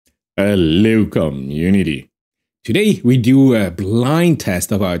Hello, community. Today we do a blind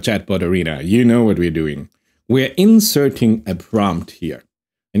test of our chatbot arena. You know what we're doing. We're inserting a prompt here.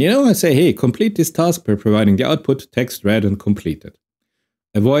 And I say, hey, complete this task by providing the output, text read and completed.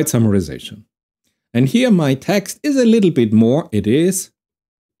 Avoid summarization. And here my text is a little bit more. It is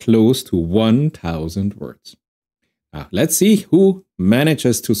close to 1,000 words. Now, let's see who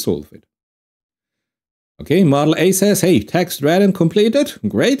manages to solve it. Okay, model A says, hey, text read and completed.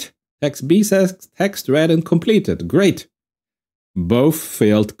 Great. Text B says, text read and completed. Great. Both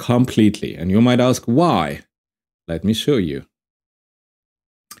failed completely. And you might ask, why? Let me show you.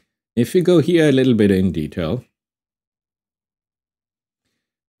 If you go here a little bit in detail,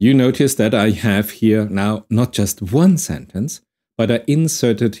 you notice that I have here now not just one sentence, but I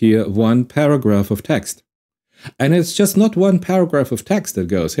inserted here one paragraph of text. And it's just not one paragraph of text that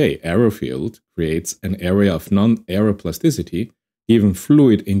goes, hey, arrow field creates an area of non-arrow plasticity, given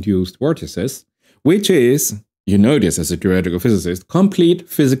fluid-induced vortices, which is, you know this as a theoretical physicist, complete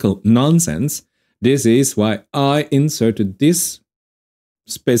physical nonsense. This is why I inserted this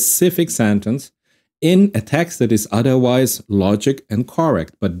specific sentence in a text that is otherwise logic and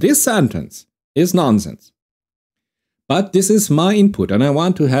correct. But this sentence is nonsense. But this is my input, and I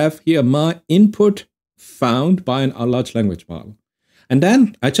want to have here my input found by a large language model. And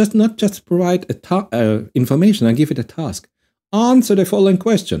then I not just provide information, I give it a task. Answer the following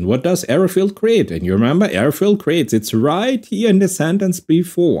question. What does arrow field create? And you remember, arrow field creates. It's right here in the sentence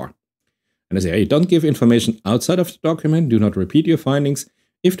before. And I say, hey, don't give information outside of the document. Do not repeat your findings.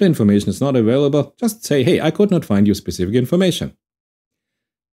 If the information is not available, just say, hey, I could not find you specific information.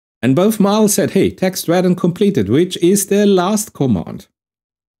 And both models said, hey, text read and completed, which is the last command.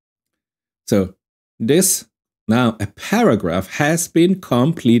 So this, now a paragraph has been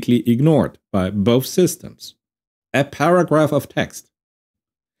completely ignored by both systems. A paragraph of text.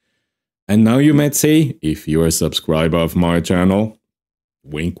 And now you might say, if you're a subscriber of my channel,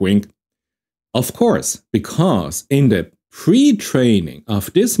 wink, wink. Of course, because in the pre-training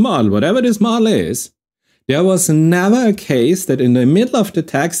of this model, whatever this model is, there was never a case that in the middle of the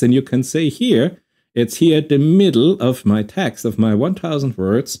text, and you can say here, it's here at the middle of my text, of my 1,000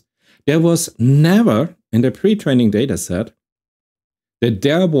 words, there was never in the pre-training data set that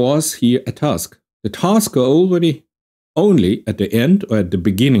there was here a task. The tasks are already only at the end or at the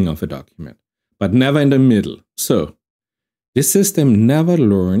beginning of a document, but never in the middle. So this system never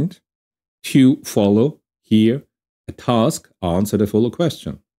learned to follow here a task, answer the follow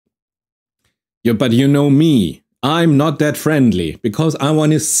question. Yeah, but you know me, I'm not that friendly because I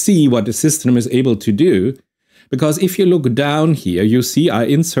want to see what the system is able to do. Because if you look down here, you see I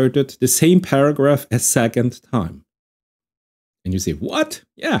inserted the same paragraph a second time. And you say, what?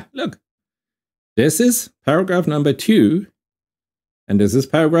 Yeah, look. This is paragraph number 2, and this is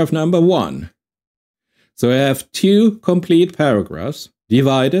paragraph number 1. So I have 2 complete paragraphs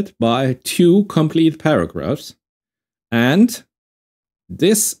divided by 2 complete paragraphs. And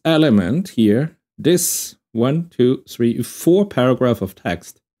this element here, this 1, 2, 3, 4 paragraph of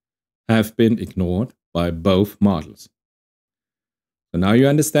text have been ignored by both models. So now you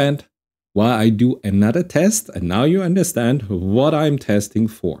understand why I do another test, and now you understand what I'm testing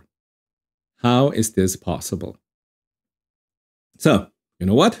for. How is this possible? So, you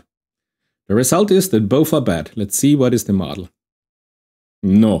know what? The result is that both are bad. Let's see what is the model.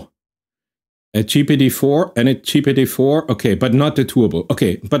 No. A GPT-4 and a GPT-4. Okay, but not the turbo.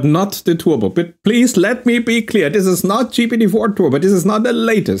 Okay, but not the turbo. But please let me be clear. This is not GPT-4 turbo. This is not the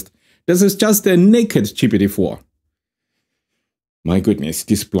latest. This is just a naked GPT-4. My goodness,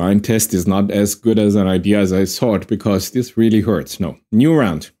 this blind test is not as good as an idea as I thought because this really hurts. No, new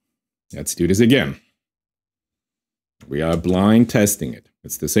round. Let's do this again. We are blind testing it.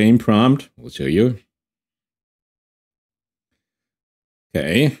 It's the same prompt. We'll show you.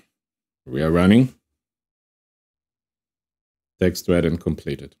 Okay. We are running. Text read and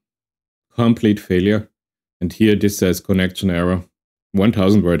completed. Complete failure. And here this says connection error.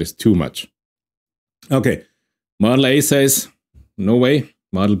 1,000 word is too much. Okay. Model A says no way.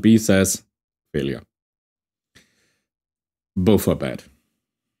 Model B says failure. Both are bad.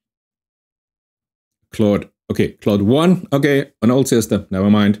 Claude 1, okay, an old system, never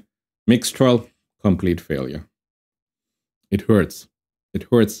mind. Mixtral, complete failure. It hurts. It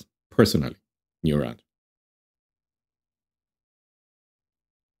hurts personally. New round.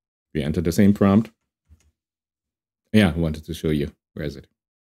 We enter the same prompt. Yeah, I wanted to show you. Where is it?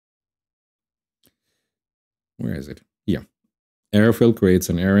 Where is it? Here. Arrow field creates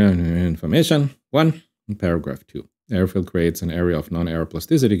an area in information 1, and paragraph 2. Arrow field creates an area of non-arrow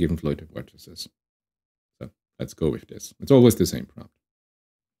plasticity given fluid vortices. Let's go with this. It's always the same prompt.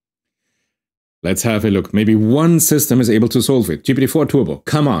 Let's have a look. Maybe one system is able to solve it. GPT-4 Turbo.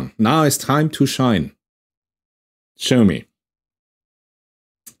 Come on. Now it's time to shine. Show me.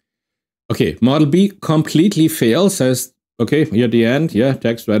 Okay, model B completely fails. Says, okay, here at the end. Yeah,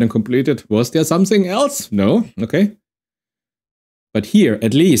 text read and completed. Was there something else? No. Okay. But here,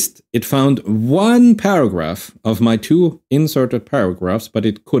 at least, it found one paragraph of my 2 inserted paragraphs, but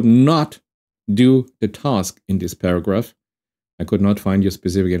it could not do the task in this paragraph. I could not find your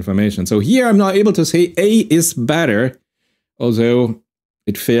specific information. So here I'm not able to say A is better, although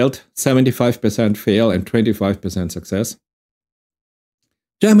it failed, 75% fail and 25% success.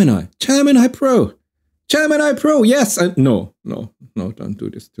 Gemini Pro, yes. No, don't do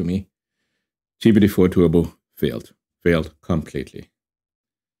this to me. GPT-4 Turbo failed completely.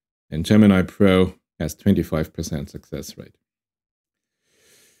 And Gemini Pro has 25% success rate.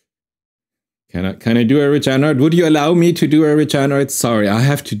 Can I do a regenerate? Would you allow me to do a regenerate? Sorry, I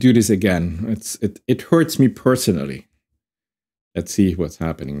have to do this again. It hurts me personally. Let's see what's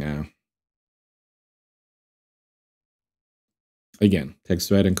happening now. Again,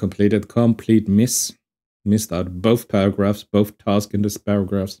 text read and completed, complete miss. Missed out both paragraphs, both tasks in this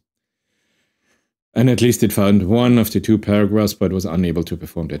paragraphs. And at least it found one of the 2 paragraphs, but was unable to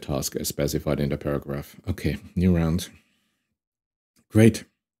perform the task as specified in the paragraph. Okay, new round. Great.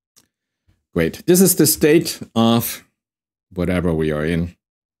 This is the state of whatever we are in.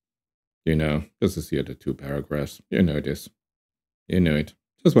 You know, this is here the 2 paragraphs. You know this. You know it.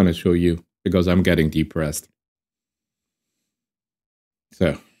 Just want to show you because I'm getting depressed.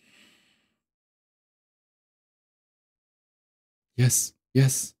 So. Yes.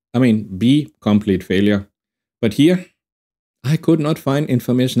 I mean, B, complete failure. But here, I could not find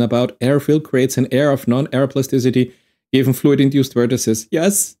information about error field creates an error of non-error plasticity, given fluid-induced vertices.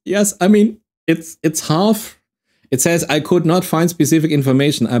 Yes. I mean, it's half. It says I could not find specific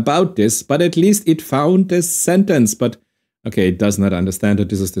information about this, but at least it found this sentence. But okay, it does not understand that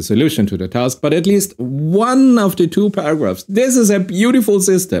this is the solution to the task, but at least one of the 2 paragraphs. This is a beautiful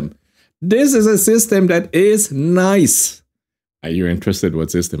system. This is a system that is nice. Are you interested what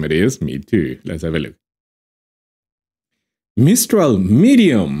system it is? Me too. Let's have a look. Mistral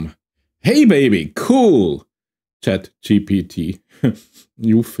Medium. Hey baby, cool. Chat GPT.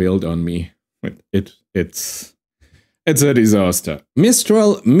 You failed on me. It's a disaster.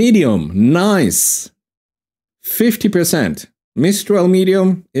 Mistral Medium, nice. 50%. Mistral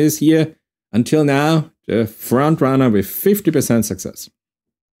Medium is here until now the front runner with 50% success.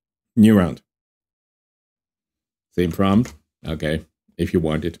 New round. Same prompt. Okay, if you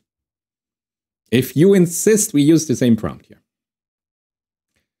want it. If you insist, we use the same prompt here.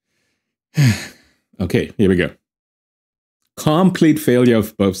 Okay, here we go. Complete failure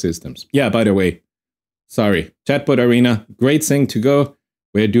of both systems. Yeah, by the way, sorry, Chatbot Arena, great thing to go.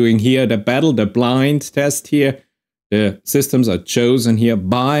 We're doing here the battle, the blind test here. The systems are chosen here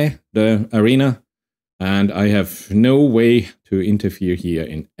by the arena, and I have no way to interfere here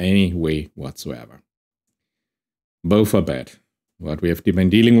in any way whatsoever. Both are bad. What we have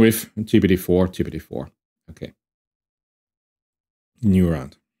been dealing with, GPT-4. Okay. New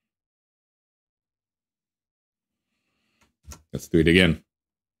round. Let's do it again.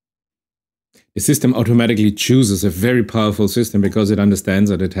 The system automatically chooses a very powerful system because it understands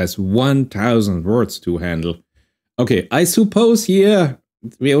that it has 1,000 words to handle. Okay, I suppose here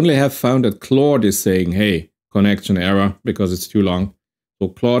we only have found that Claude is saying, hey, connection error because it's too long. So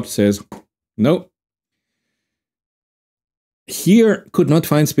Claude says, no. Here could not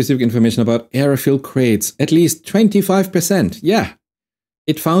find specific information about error field creates. At least 25%. Yeah.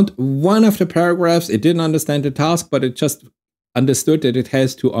 It found one of the paragraphs. It didn't understand the task, but it just understood that it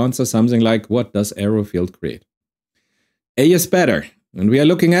has to answer something like, what does error field create? A is better. And we are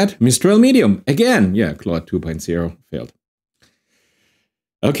looking at Mistral Medium. Again, yeah, Claude 2.0 failed.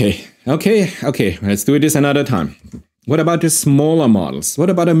 Okay. Let's do this another time. What about the smaller models? What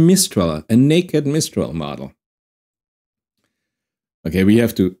about a Mistral, a naked Mistral model? Okay, we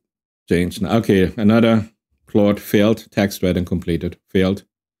have to change now. Okay, another Claude failed. Text read and completed. Failed.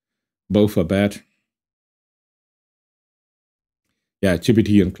 Both are bad. Yeah,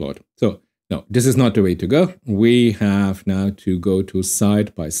 GPT and Claude. So, no, this is not the way to go. We have now to go to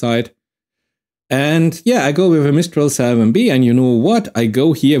side by side. And yeah, I go with a Mistral 7B. And you know what? I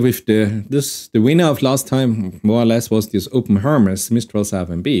go here with the winner of last time, more or less, was this Open Hermes Mistral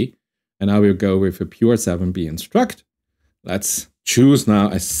 7B. And I will go with a pure 7B Instruct. Let's choose now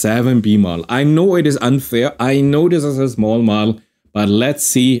a 7B model. I know it is unfair. I know this is a small model, but let's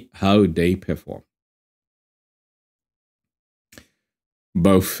see how they perform.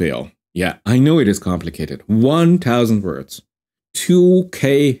 Both fail. Yeah, I know it is complicated. 1,000 words.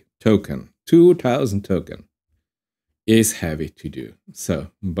 2K token. 2,000 token is heavy to do.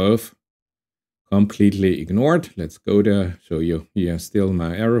 So both completely ignored. Let's go there, show you here still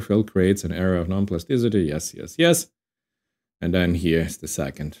my error field creates an area of non-plasticity. Yes, yes, yes. And then here's the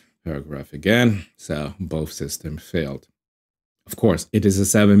second paragraph again. So both systems failed. Of course, it is a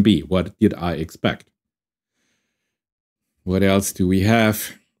 7B. What did I expect? What else do we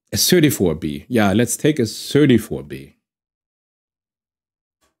have? A 34B. Yeah, let's take a 34B.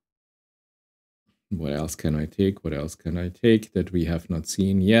 What else can I take? What else can I take that we have not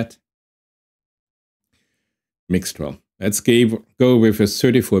seen yet? Mixtral. Let's go with a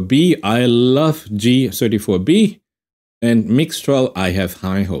 34B. I love G34B. And Mixtral, I have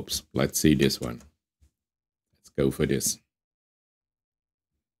high hopes. Let's see this one. Let's go for this.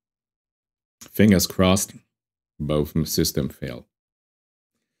 Fingers crossed, both systems fail.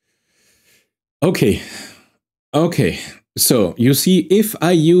 Okay. Okay. So you see, if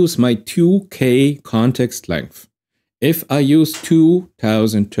I use my 2K context length, if I use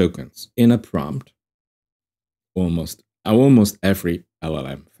 2,000 tokens in a prompt, almost every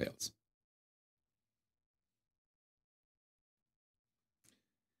LLM fails.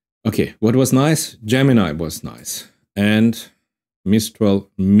 Okay, what was nice? Gemini was nice. And Mistral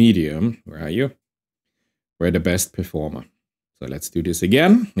Medium, where are you? Were the best performer. So let's do this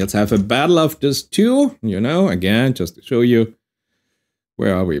again. Let's have a battle of these two, again, just to show you.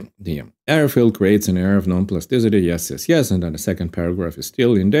 Where are we? The error field creates an area of non-plasticity. Yes, yes, yes. And then the second paragraph is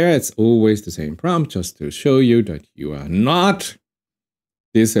still in there. It's always the same prompt, just to show you that you are not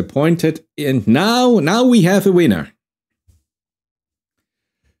disappointed. And now we have a winner.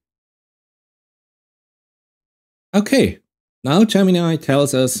 Okay, now Gemini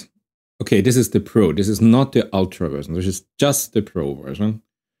tells us, okay, this is the Pro. This is not the Ultra version. This is just the Pro version.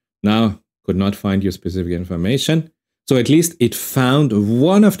 Now, could not find your specific information. So at least it found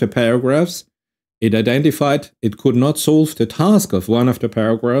one of the paragraphs. It identified it could not solve the task of one of the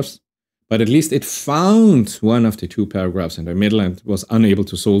paragraphs, but at least it found one of the two paragraphs in the middle and was unable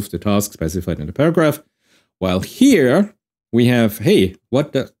to solve the task specified in the paragraph. While here we have, hey,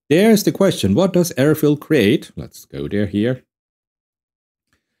 there's the question. What does error field create? Let's go there here.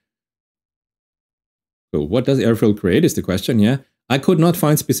 So what does error field create is the question, yeah. I could not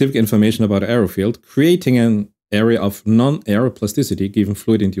find specific information about error field, creating an area of non-error plasticity given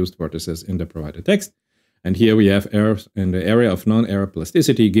fluid-induced vortices in the provided text. And here we have errors in the area of non-error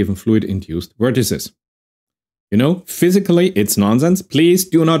plasticity given fluid-induced vortices. Physically, it's nonsense. Please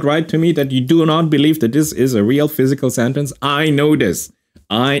do not write to me that you do not believe that this is a real physical sentence. I know this.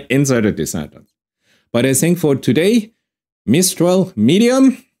 I inserted this sentence. But I think for today, Mistral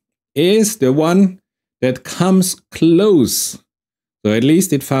Medium is the one that comes close. So at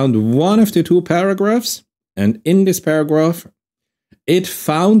least it found one of the two paragraphs. And in this paragraph, it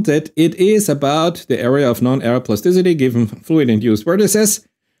found that it is about the area of non-error plasticity given fluid-induced vortices.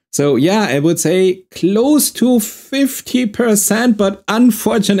 So yeah, I would say close to 50%, but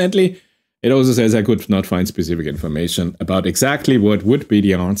unfortunately, it also says I could not find specific information about exactly what would be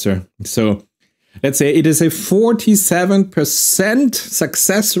the answer. So let's say it is a 47%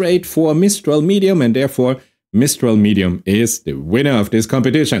 success rate for Mistral Medium, and therefore Mistral Medium is the winner of this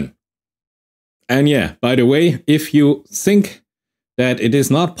competition. And yeah, by the way, if you think that it is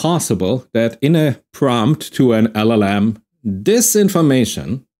not possible that in a prompt to an LLM, this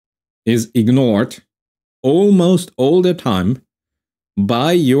information is ignored almost all the time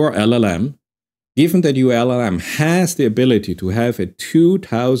by your LLM, given that your LLM has the ability to have a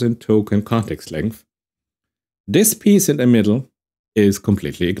 2,000 token context length, this piece in the middle is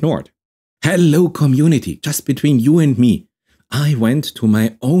completely ignored. Hello community, just between you and me. I went to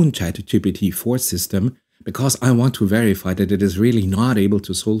my own ChatGPT 4 system because I want to verify that it is really not able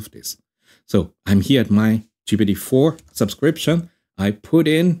to solve this. So I'm here at my GPT-4 subscription. I put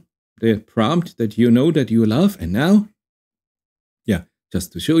in the prompt that you know that you love. And now, yeah,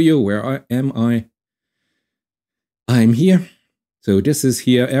 just to show you where am I? I'm here. So this is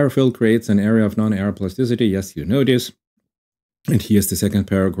here, error field creates an area of non-error plasticity. Yes, you know this. And here's the second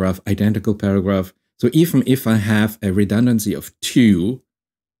paragraph, identical paragraph. So even if I have a redundancy of 2,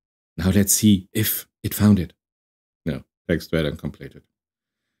 now let's see if it found it. No, text read and completed.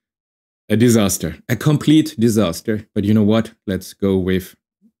 A disaster, a complete disaster. But you know what? Let's go with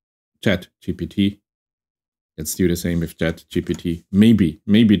ChatGPT. Let's do the same with ChatGPT.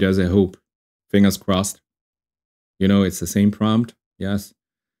 Maybe there's a hope. Fingers crossed. It's the same prompt. Yes.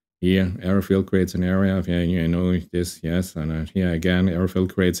 Here, error field creates an area. Yeah, you know this. Yes. And here again, error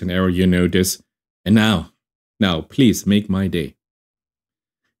field creates an error. You know this. And now, please make my day.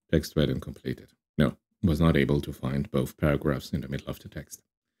 Text read and completed. No, was not able to find both paragraphs in the middle of the text.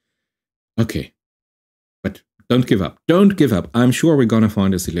 Okay, but don't give up. Don't give up. I'm sure we're gonna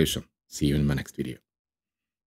find a solution. See you in my next video.